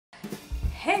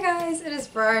Hey guys, it is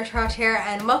Breyer here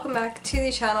and welcome back to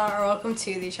the channel, or welcome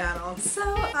to the channel. So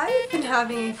I've been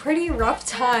having a pretty rough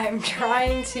time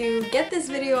trying to get this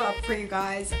video up for you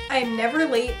guys. I'm never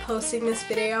late posting this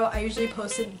video. I usually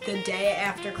post it the day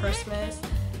after Christmas.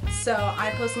 So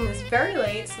I'm posting this very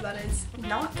late, so that is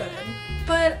not good.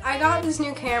 But I got this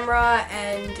new camera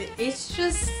and it's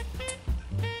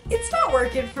not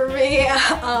working for me.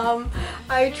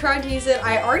 I tried to use it.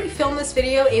 I already filmed this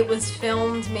video. It was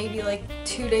filmed maybe like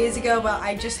 2 days ago, but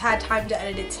I just had time to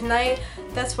edit it tonight.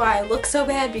 That's why I look so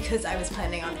bad, because I was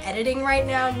planning on editing right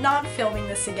now, not filming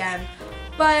this again.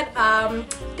 But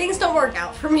things don't work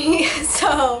out for me.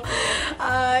 So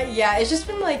yeah, it's just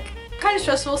been like kind of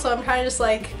stressful, so I'm kind of just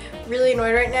like really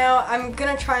annoyed right now. I'm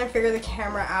gonna try and figure the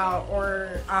camera out,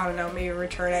 or I don't know, maybe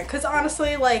return it, because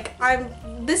honestly, like,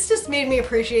 this just made me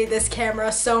appreciate this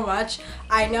camera so much.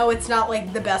 I know it's not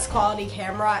like the best quality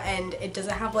camera and it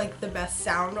doesn't have like the best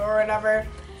sound or whatever,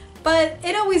 but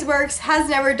it always works, has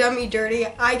never done me dirty.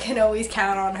 I can always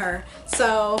count on her,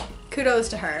 so kudos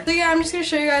to her. So yeah, I'm just gonna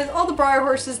show you guys all the Breyer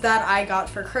horses that I got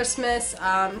for Christmas.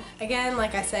 Again,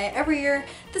 like I say every year,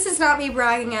 this is not me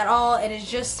bragging at all. It is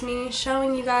just me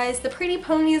showing you guys the pretty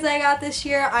ponies I got this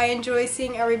year. I enjoy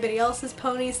seeing everybody else's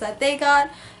ponies that they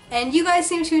got, and you guys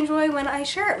seem to enjoy when I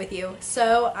share it with you.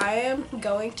 So I am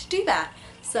going to do that.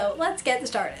 So let's get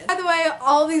started. By the way,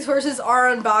 all of these horses are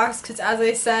unboxed because, as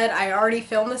I said, I already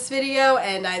filmed this video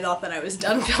and I thought that I was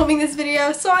done filming this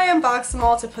video, so I unboxed them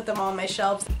all to put them on my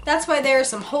shelves. That's why there are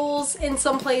some holes in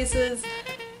some places,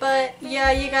 but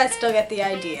yeah, you guys still get the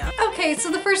idea. Okay, so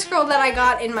the first girl that I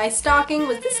got in my stocking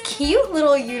was this cute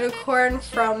little unicorn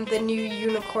from the new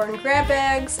unicorn grab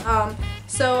bags.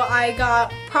 So I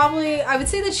got I would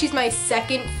say that she's my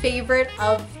second favorite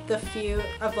of the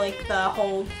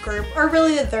whole group, or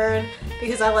really the third,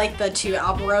 because I like the two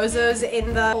Albarosos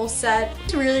in the whole set.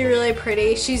 It's really, really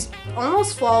pretty. She's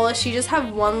almost flawless. She just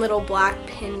have one little black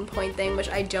pinpoint thing, which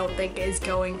I don't think is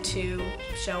going to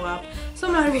show up, so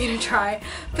I'm not even gonna try.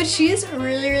 But she is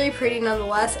really, really pretty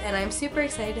nonetheless, and I'm super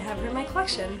excited to have her in my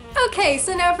collection. Okay,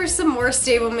 so now for some more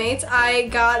stablemates. I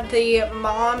got the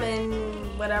mom and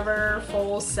whatever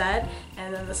foal set,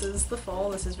 and then this is the foal.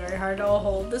 This is very hard to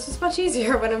hold. This was much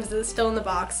easier when it was still in the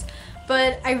box.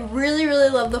 But I really, really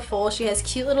love the foal. She has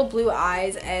cute little blue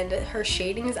eyes, and her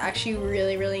shading is actually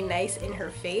really, really nice in her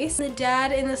face. The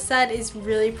dad in the set is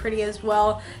really pretty as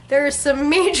well. There is some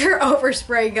major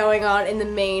overspray going on in the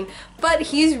mane, but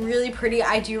he's really pretty.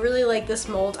 I do really like this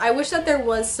mold. I wish that there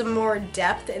was some more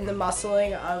depth in the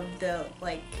muscling of the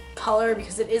color,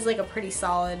 because it is like a pretty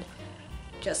solid,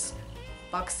 just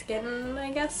buckskin,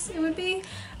 I guess it would be.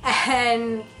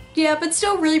 And yeah, but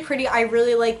still really pretty. I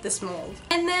really like this mold.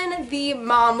 And then the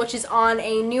mom, which is on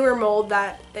a newer mold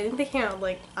that I think they came out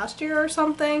like last year or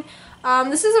something.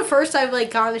 This is the first I've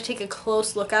gotten to take a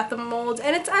close look at the mold,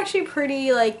 and it's actually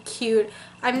pretty cute.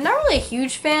 I'm not really a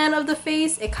huge fan of the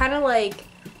face. It kind of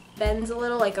bends a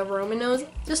little, like a Roman nose,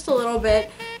 just a little bit,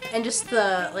 and just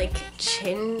the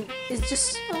chin is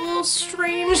just a little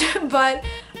strange, but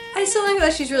I still think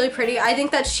that she's really pretty. I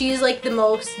think that she's the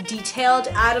most detailed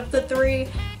out of the three,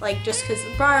 just because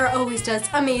Breyer always does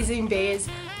amazing bays,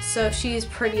 so she's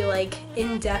pretty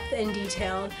in-depth and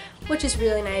detailed, which is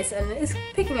really nice and is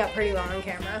picking up pretty well on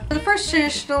camera. The first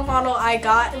traditional model I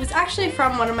got, it was actually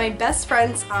from one of my best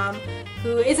friends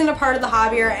who isn't a part of the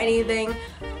hobby or anything,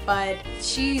 but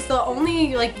she's the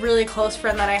only really close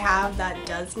friend that I have that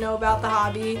does know about the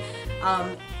hobby,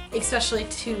 especially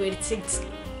to its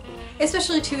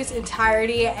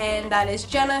entirety, and that is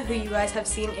Jenna, who you guys have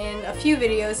seen in a few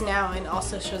videos now and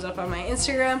also shows up on my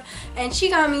Instagram. And she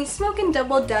got me Smokin'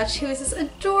 Double Dutch, who is this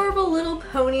adorable little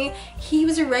pony. He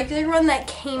was a regular one that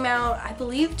came out, I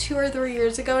believe, 2 or 3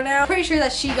 years ago now. I'm pretty sure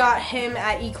that she got him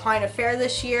at Equine Affair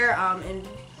this year in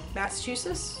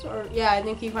Massachusetts, or yeah, I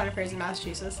think Equine Affair is in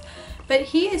Massachusetts. But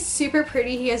he is super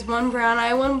pretty. He has one brown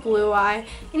eye, one blue eye,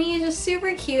 and he is just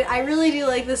super cute. I really do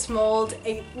like this mold.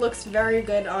 It looks very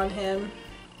good on him.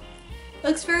 It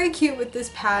looks very cute with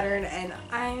this pattern, and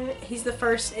he's the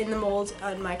first in the mold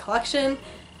in my collection.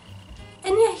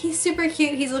 And yeah, he's super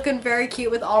cute. He's looking very cute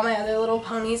with all my other little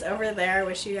ponies over there,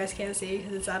 which you guys can't see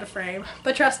because it's out of frame.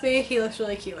 But trust me, he looks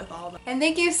really cute with all of them. And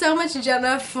thank you so much,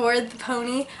 Jenna, for the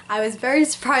pony. I was very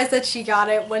surprised that she got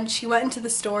it. When she went into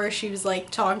the store, she was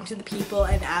talking to the people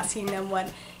and asking them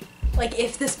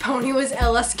if this pony was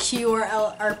LSQ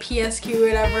or PSQ,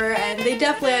 whatever, and they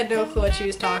definitely had no clue what she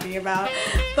was talking about.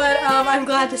 But I'm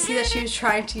glad to see that she was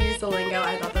trying to use the lingo.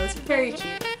 I thought that was very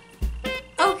cute.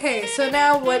 Okay, so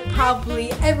now what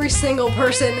probably every single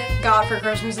person got for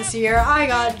Christmas this year, I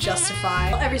got Justify.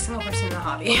 Well, every single person in the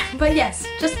hobby. But yes,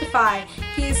 Justify.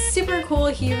 He's super cool.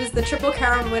 He was the Triple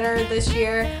Crown winner this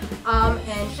year,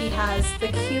 and he has the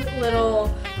cute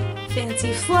little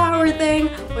fancy flower thing,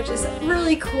 which is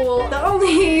really cool. The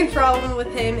only problem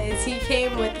with him is he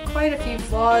came with quite a few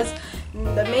flaws.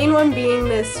 The main one being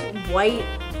this white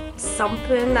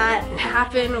something that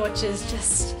happened, which is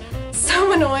just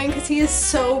so annoying because he is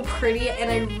so pretty and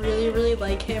I really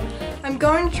like him. I'm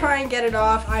going to try and get it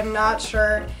off. I'm not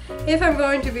sure if I'm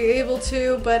going to be able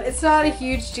to, but it's not a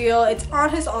huge deal. It's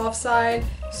on his offside,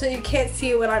 so you can't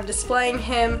see it when I'm displaying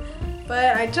him,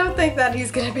 but I don't think that he's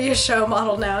going to be a show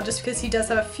model now just because he does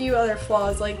have a few other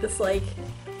flaws, like this like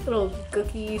little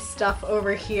gooky stuff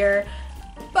over here.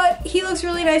 But he looks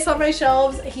really nice on my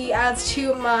shelves. He adds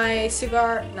to my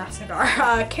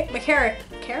my Carrick?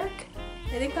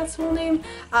 I think that's the full name,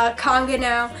 Conga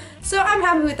now. So I'm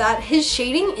happy with that. His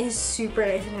shading is super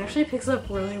nice and it actually picks up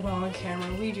really well on camera.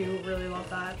 We do really love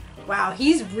that. Wow,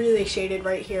 he's really shaded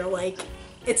right here, like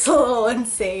it's a little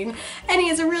insane. And he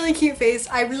has a really cute face.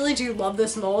 I really do love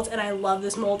this mold, and I love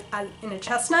this mold in a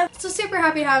chestnut. So super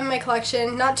happy to have him in my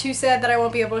collection. Not too sad that I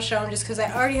won't be able to show him just because I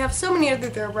already have so many other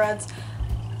thoroughbreds.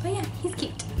 But yeah, he's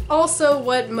cute. Also,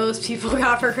 what most people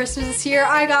got for Christmas this year,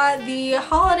 I got the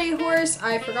holiday horse.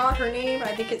 I forgot her name.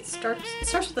 I think it starts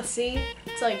with a C.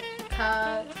 It's like,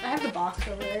 I have the box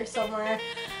over there somewhere.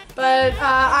 But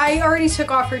I already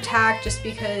took off her tack just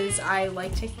because I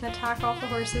like taking the tack off the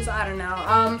horses. I don't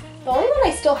know. The only one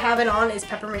I still have it on is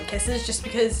Peppermint Kisses, just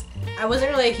because I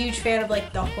wasn't really a huge fan of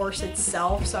like the horse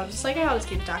itself. So I'm just like, I'll just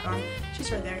keep the tack on.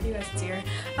 She's right there. You guys can see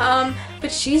her.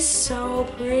 But she's so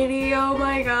pretty. Oh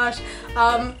my gosh.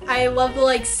 I love the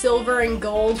like silver and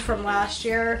gold from last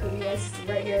year. Who you guys see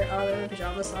right here? Oh, they're in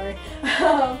pajamas. Sorry.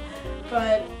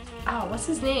 But oh, what's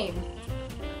his name?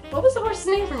 What was the horse's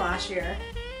name from last year?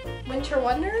 Winter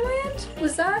Wonderland?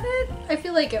 Was that it? I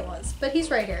feel like it was, but he's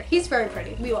right here. He's very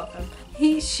pretty. We love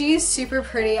him. She's super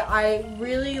pretty. I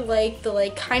really like the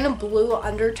like kind of blue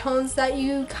undertones that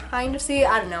you kind of see.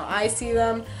 I don't know. I see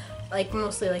them like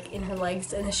mostly like in her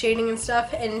legs and the shading and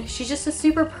stuff, and she's just a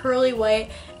super pearly white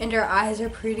and her eyes are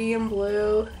pretty and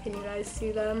blue. Can you guys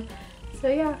see them? So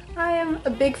yeah, I am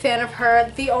a big fan of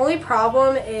her. The only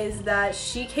problem is that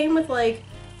she came with like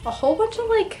a whole bunch of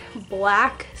like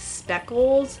black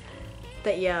speckles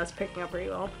that, yeah, it's picking up pretty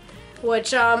well,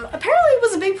 which apparently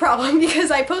was a big problem because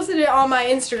I posted it on my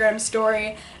Instagram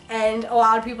story and a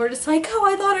lot of people are just like,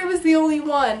 oh, I thought I was the only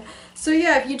one. So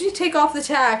yeah, if you do take off the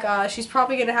tack, she's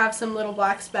probably gonna have some little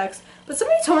black specks, but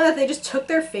somebody told me that they just took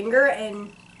their finger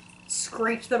and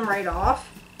scraped them right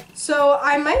off. So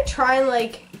I might try and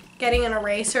like getting an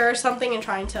eraser or something and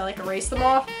trying to like erase them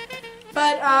off.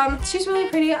 But she's really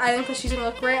pretty. I think that she's gonna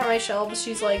look great on my shelves.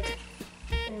 She's like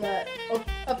in the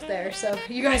up there, so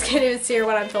you guys can't even see her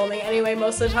when I'm filming anyway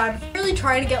most of the time. I'm really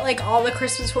trying to get like all the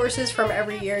Christmas horses from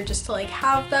every year just to like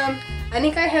have them. I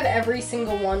think I have every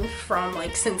single one from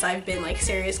like since I've been like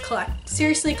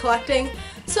seriously collecting,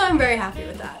 so I'm very happy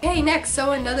with that. Okay, next,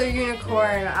 so another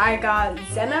unicorn. I got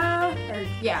Zena, or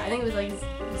yeah, I think it was like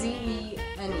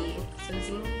Z-E-N-E. So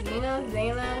Zena,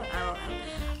 I don't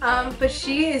know. But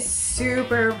she is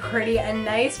super pretty, a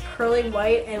nice pearly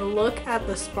white, and look at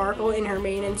the sparkle in her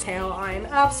mane and tail. I am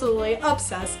absolutely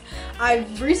obsessed.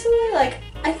 I've recently, like,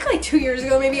 I think like 2 years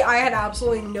ago maybe, I had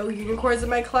absolutely no unicorns in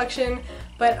my collection,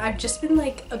 but I've just been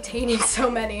like obtaining so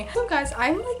many. So guys,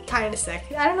 I'm like kind of sick.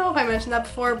 I don't know if I mentioned that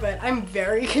before, but I'm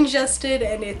very congested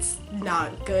and it's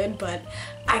not good, but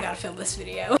I gotta film this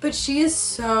video. But she is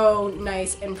so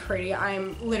nice and pretty.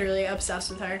 I'm literally obsessed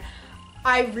with her.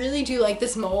 I really do like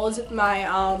this mold. My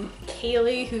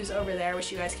Kaylee, who's over there,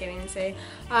 which you guys can't even see,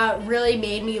 really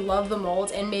made me love the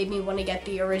mold and made me want to get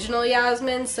the original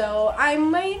Yasmin, so I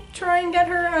might try and get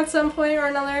her at some point or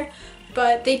another.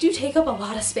 But they do take up a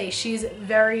lot of space. She's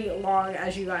very long,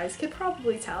 as you guys could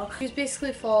probably tell. She's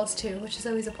basically flawless too, which is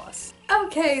always a plus.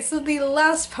 Okay, so the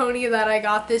last pony that I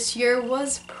got this year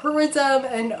was Prism,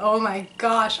 and oh my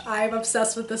gosh, I'm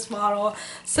obsessed with this model.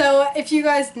 So if you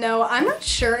guys know, I'm not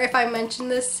sure if I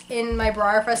mentioned this in my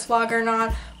Breyer Fest vlog or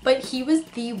not, but he was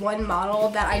the one model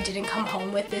that I didn't come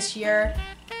home with this year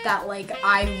that like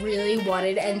I really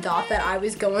wanted and thought that I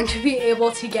was going to be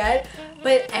able to get.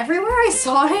 But everywhere I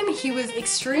saw him, he was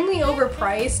extremely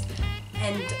overpriced,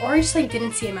 or I just like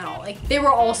didn't see him at all. Like they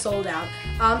were all sold out.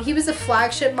 He was a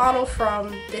flagship model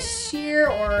from this year,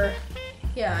 or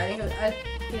yeah, I think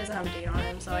he doesn't have a date on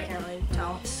him, so I can't really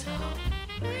tell. So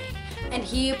pretty. and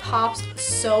he pops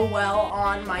so well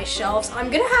on my shelves. I'm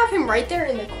gonna have him right there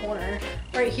in the corner,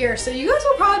 right here, so you guys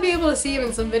will probably be able to see him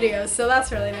in some videos, so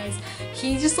that's really nice.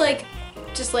 He's just like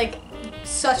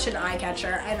such an eye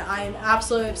catcher, and I'm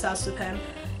absolutely obsessed with him.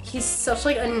 He's such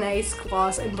like a nice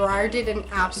gloss, and Breyer did an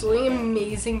absolutely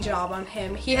amazing job on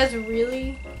him. He has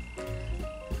really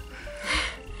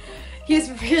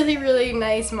really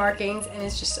nice markings, and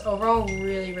it's just overall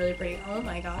really pretty. Oh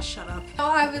my gosh, shut up.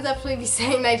 Oh, I would definitely be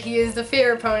saying that he is the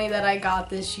favorite pony that I got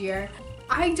this year.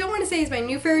 I don't want to say he's my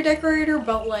new favorite decorator,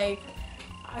 but like,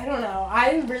 I don't know.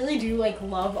 I really do like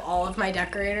love all of my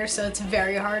decorators, so it's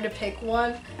very hard to pick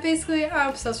one. Basically,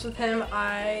 I'm obsessed with him.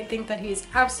 I think that he's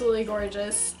absolutely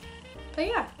gorgeous. But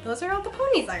yeah, those are all the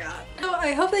ponies I got. So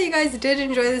I hope that you guys did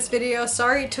enjoy this video.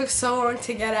 Sorry it took so long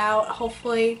to get out.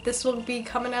 Hopefully this will be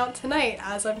coming out tonight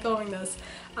as I'm filming this.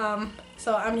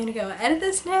 So I'm gonna go edit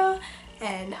this now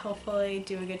and hopefully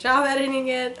do a good job editing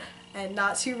it and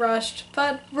not too rushed,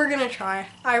 but we're gonna try.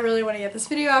 I really want to get this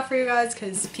video out for you guys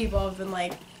because people have been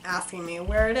like asking me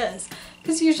where it is,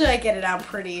 because usually I get it out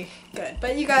pretty good,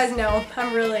 but you guys know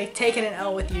I'm really taking an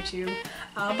L with YouTube.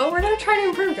 But we're gonna try to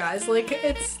improve, guys. Like,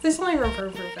 there's only room for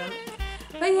improvement.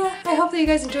 But yeah, I hope that you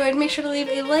guys enjoyed. Make sure to leave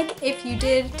a like if you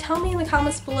did. Tell me in the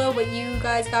comments below what you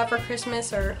guys got for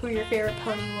Christmas or who your favorite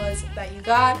pony was that you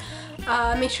got.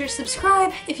 Make sure to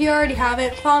subscribe if you already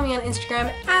haven't. Follow me on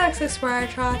Instagram at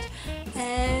 @xxbreyertrot.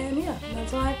 And yeah,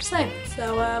 that's all I have to say.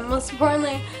 So most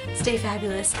importantly, stay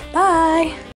fabulous. Bye!